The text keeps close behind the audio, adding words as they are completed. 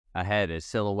A head is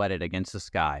silhouetted against the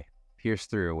sky, pierced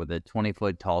through with a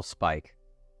 20-foot-tall spike.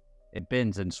 It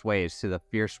bends and sways to the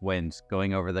fierce winds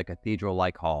going over the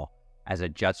cathedral-like hall as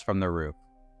it juts from the roof.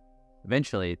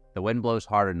 Eventually, the wind blows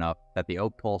hard enough that the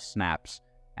oak pole snaps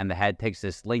and the head takes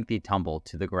this lengthy tumble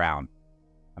to the ground.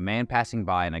 A man passing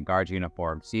by in a guard's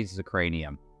uniform seizes the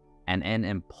cranium and in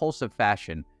impulsive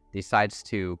fashion decides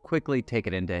to quickly take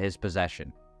it into his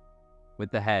possession. With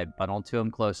the head bundled to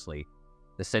him closely,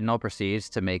 the sentinel proceeds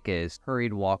to make his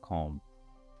hurried walk home,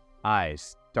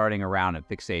 eyes darting around in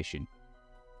fixation,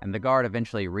 and the guard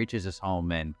eventually reaches his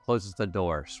home and closes the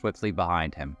door swiftly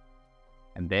behind him.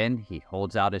 And then he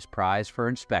holds out his prize for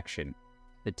inspection.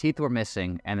 The teeth were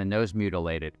missing and the nose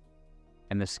mutilated,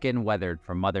 and the skin weathered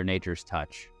from Mother Nature's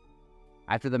touch.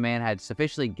 After the man had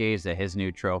sufficiently gazed at his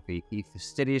new trophy, he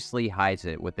fastidiously hides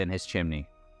it within his chimney.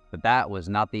 But that was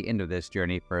not the end of this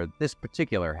journey for this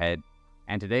particular head,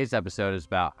 and today's episode is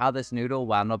about how this noodle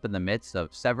wound up in the midst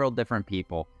of several different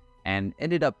people and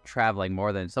ended up traveling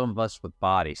more than some of us with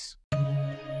bodies.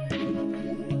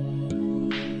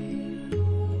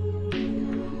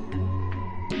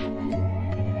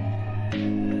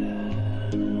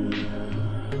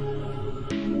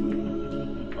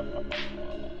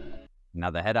 Now,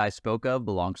 the head I spoke of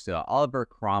belongs to Oliver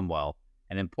Cromwell,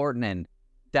 an important and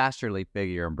dastardly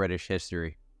figure in British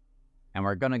history. And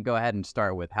we're going to go ahead and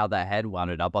start with how that head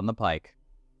wound up on the pike.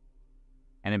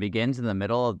 And it begins in the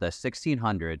middle of the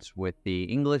 1600s with the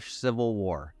English Civil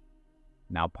War.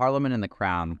 Now, Parliament and the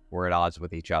Crown were at odds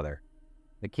with each other.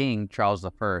 The King, Charles I,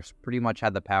 pretty much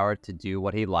had the power to do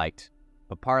what he liked,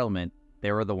 but Parliament,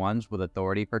 they were the ones with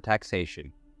authority for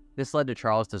taxation. This led to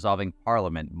Charles dissolving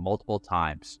Parliament multiple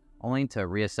times, only to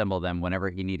reassemble them whenever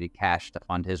he needed cash to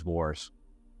fund his wars.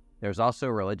 There was also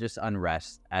religious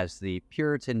unrest, as the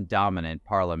Puritan-dominant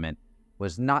Parliament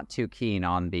was not too keen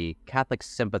on the Catholic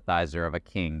sympathizer of a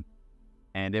king,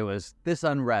 and it was this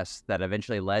unrest that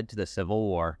eventually led to the Civil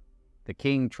War. The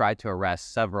king tried to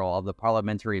arrest several of the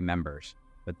parliamentary members,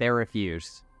 but they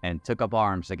refused and took up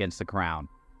arms against the crown,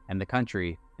 and the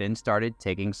country then started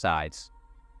taking sides.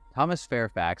 Thomas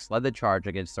Fairfax led the charge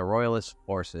against the royalist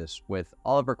forces, with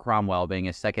Oliver Cromwell being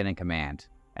his second in command,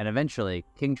 and eventually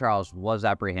King Charles was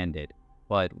apprehended,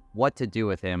 but what to do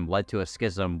with him led to a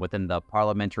schism within the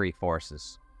parliamentary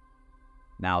forces.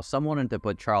 Now, some wanted to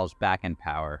put Charles back in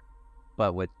power,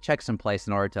 but with checks in place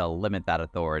in order to limit that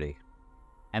authority,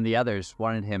 and the others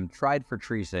wanted him tried for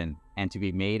treason and to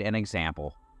be made an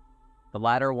example. The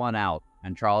latter won out,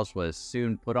 and Charles was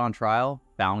soon put on trial,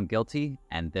 found guilty,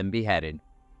 and then beheaded.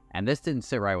 And this didn't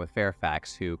sit right with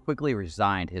Fairfax, who quickly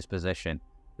resigned his position,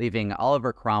 leaving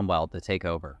Oliver Cromwell to take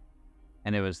over.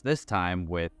 And it was this time,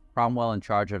 with Cromwell in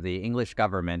charge of the English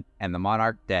government and the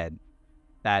monarch dead,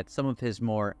 that some of his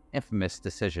more infamous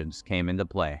decisions came into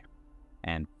play.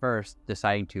 And first,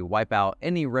 deciding to wipe out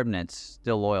any remnants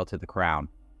still loyal to the crown,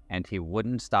 and he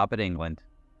wouldn't stop at England.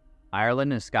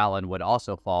 Ireland and Scotland would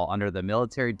also fall under the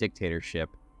military dictatorship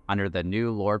under the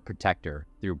new Lord Protector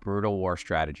through brutal war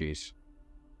strategies.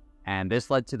 And this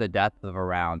led to the death of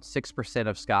around 6%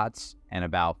 of Scots and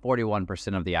about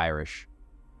 41% of the Irish.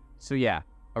 So yeah,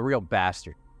 a real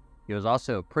bastard. He was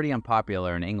also pretty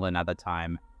unpopular in England at the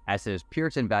time, as his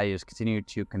Puritan values continued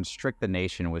to constrict the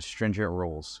nation with stringent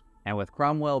rules. And with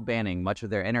Cromwell banning much of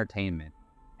their entertainment,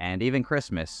 and even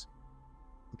Christmas,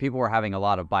 the people were having a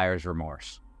lot of buyer's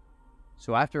remorse.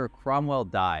 So after Cromwell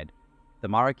died, the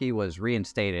monarchy was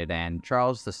reinstated and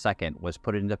Charles II was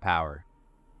put into power.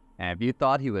 And if you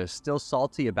thought he was still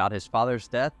salty about his father's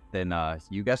death, then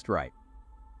you guessed right.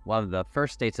 One of the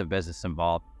first states of business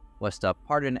involved was to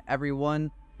pardon everyone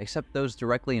except those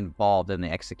directly involved in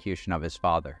the execution of his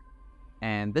father.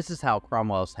 And this is how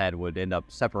Cromwell's head would end up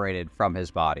separated from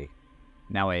his body.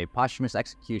 Now a posthumous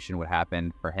execution would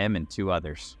happen for him and two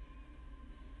others,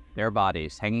 their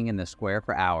bodies hanging in the square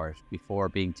for hours before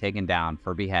being taken down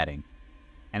for beheading.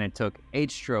 And it took 8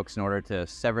 strokes in order to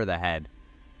sever the head,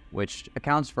 which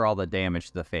accounts for all the damage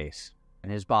to the face,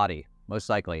 and his body, most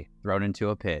likely, thrown into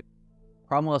a pit.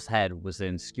 Cromwell's head was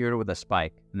then skewered with a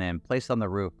spike and then placed on the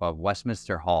roof of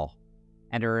Westminster Hall,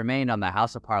 and it remained on the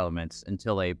House of Parliament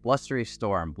until a blustery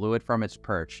storm blew it from its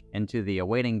perch into the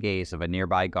awaiting gaze of a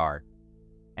nearby guard.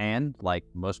 And, like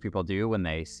most people do when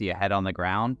they see a head on the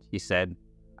ground, he said,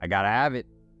 "I gotta have it."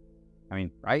 I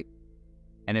mean, right?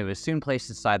 And it was soon placed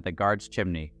inside the guard's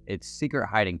chimney, its secret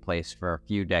hiding place for a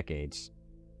few decades.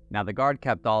 Now, the guard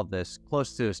kept all of this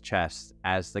close to his chest,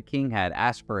 as the king had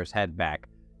asked for his head back,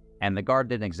 and the guard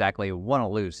didn't exactly want to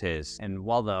lose his. And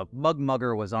while the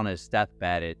mugger was on his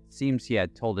deathbed, it seems he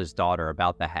had told his daughter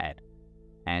about the head,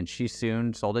 and she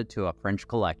soon sold it to a French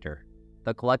collector.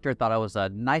 The collector thought it was a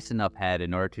nice enough head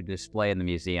in order to display in the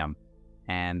museum,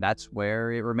 and that's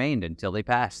where it remained until he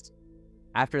passed.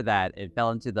 After that, it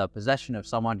fell into the possession of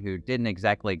someone who didn't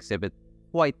exactly exhibit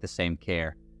quite the same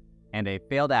care, and a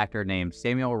failed actor named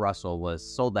Samuel Russell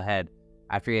was sold the head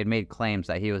after he had made claims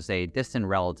that he was a distant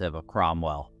relative of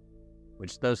Cromwell,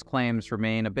 which those claims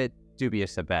remain a bit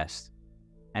dubious at best.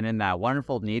 And in that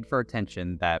wonderful need for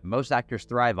attention that most actors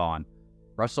thrive on,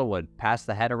 Russell would pass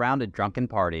the head around at drunken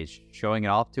parties, showing it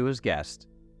off to his guests.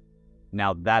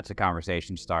 Now that's a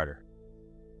conversation starter.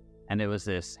 And it was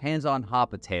this hands-on hot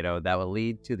potato that would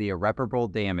lead to the irreparable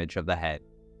damage of the head.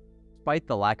 Despite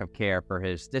the lack of care for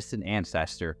his distant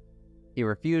ancestor, he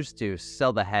refused to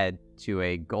sell the head to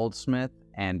a goldsmith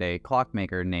and a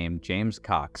clockmaker named James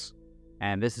Cox.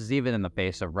 And this is even in the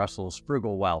face of Russell's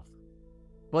frugal wealth.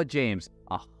 But James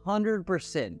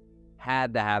 100%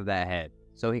 had to have that head,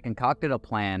 so he concocted a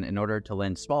plan in order to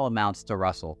lend small amounts to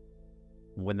Russell.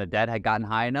 When the debt had gotten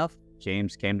high enough,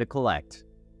 James came to collect.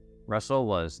 Russell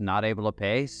was not able to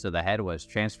pay, so the head was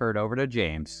transferred over to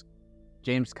James.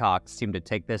 James Cox seemed to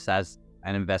take this as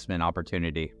an investment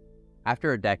opportunity.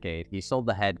 After a decade, he sold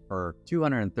the head for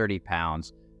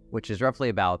 £230, which is roughly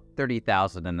about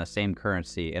 $30,000 in the same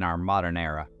currency in our modern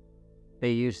era.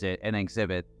 They used it in an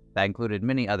exhibit that included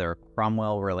many other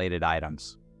Cromwell-related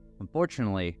items.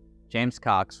 Unfortunately, James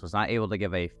Cox was not able to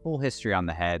give a full history on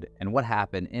the head and what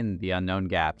happened in the unknown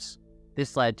gaps.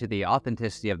 This led to the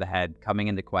authenticity of the head coming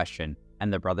into question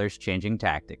and the brothers changing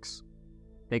tactics.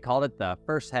 They called it the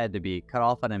first head to be cut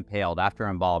off and impaled after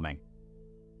embalming.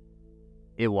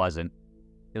 It wasn't.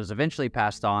 It was eventually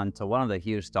passed on to one of the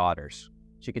Hughes' daughters.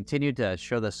 She continued to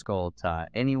show the skull to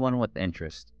anyone with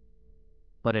interest.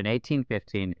 But in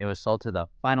 1815, it was sold to the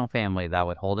final family that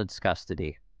would hold its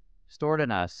custody. Stored in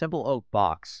a simple oak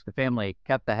box, the family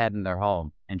kept the head in their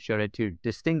home and showed it to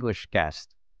distinguished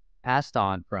guests. Passed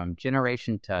on from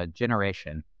generation to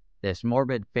generation, this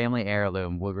morbid family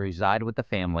heirloom would reside with the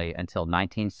family until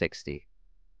 1960.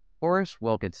 Horace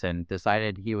Wilkinson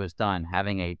decided he was done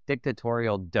having a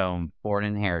dictatorial dome for an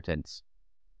inheritance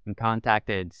and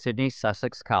contacted Sydney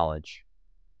Sussex College.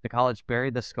 The college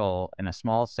buried the skull in a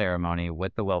small ceremony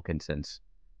with the Wilkinsons,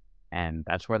 and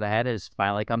that's where the head has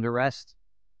finally come to rest.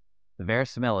 The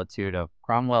verisimilitude of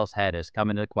Cromwell's head has come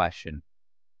into question.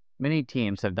 Many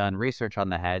teams have done research on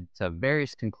the head to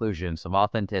various conclusions of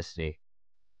authenticity.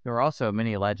 There are also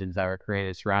many legends that were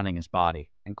created surrounding his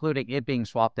body, including it being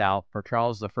swapped out for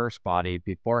Charles I's body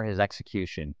before his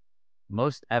execution.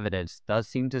 Most evidence does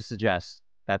seem to suggest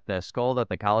that the skull that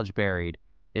the college buried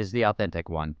is the authentic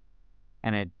one.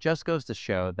 And it just goes to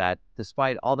show that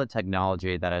despite all the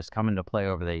technology that has come into play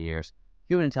over the years,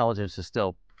 human intelligence is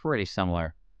still pretty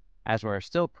similar, as we're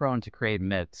still prone to create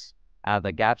myths out of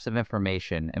the gaps of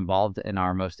information involved in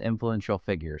our most influential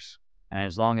figures. And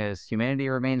as long as humanity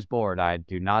remains bored, I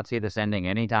do not see this ending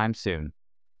anytime soon.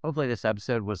 Hopefully this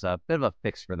episode was a bit of a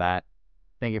fix for that.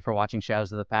 Thank you for watching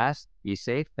Shadows of the Past. Be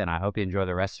safe, and I hope you enjoy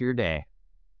the rest of your day.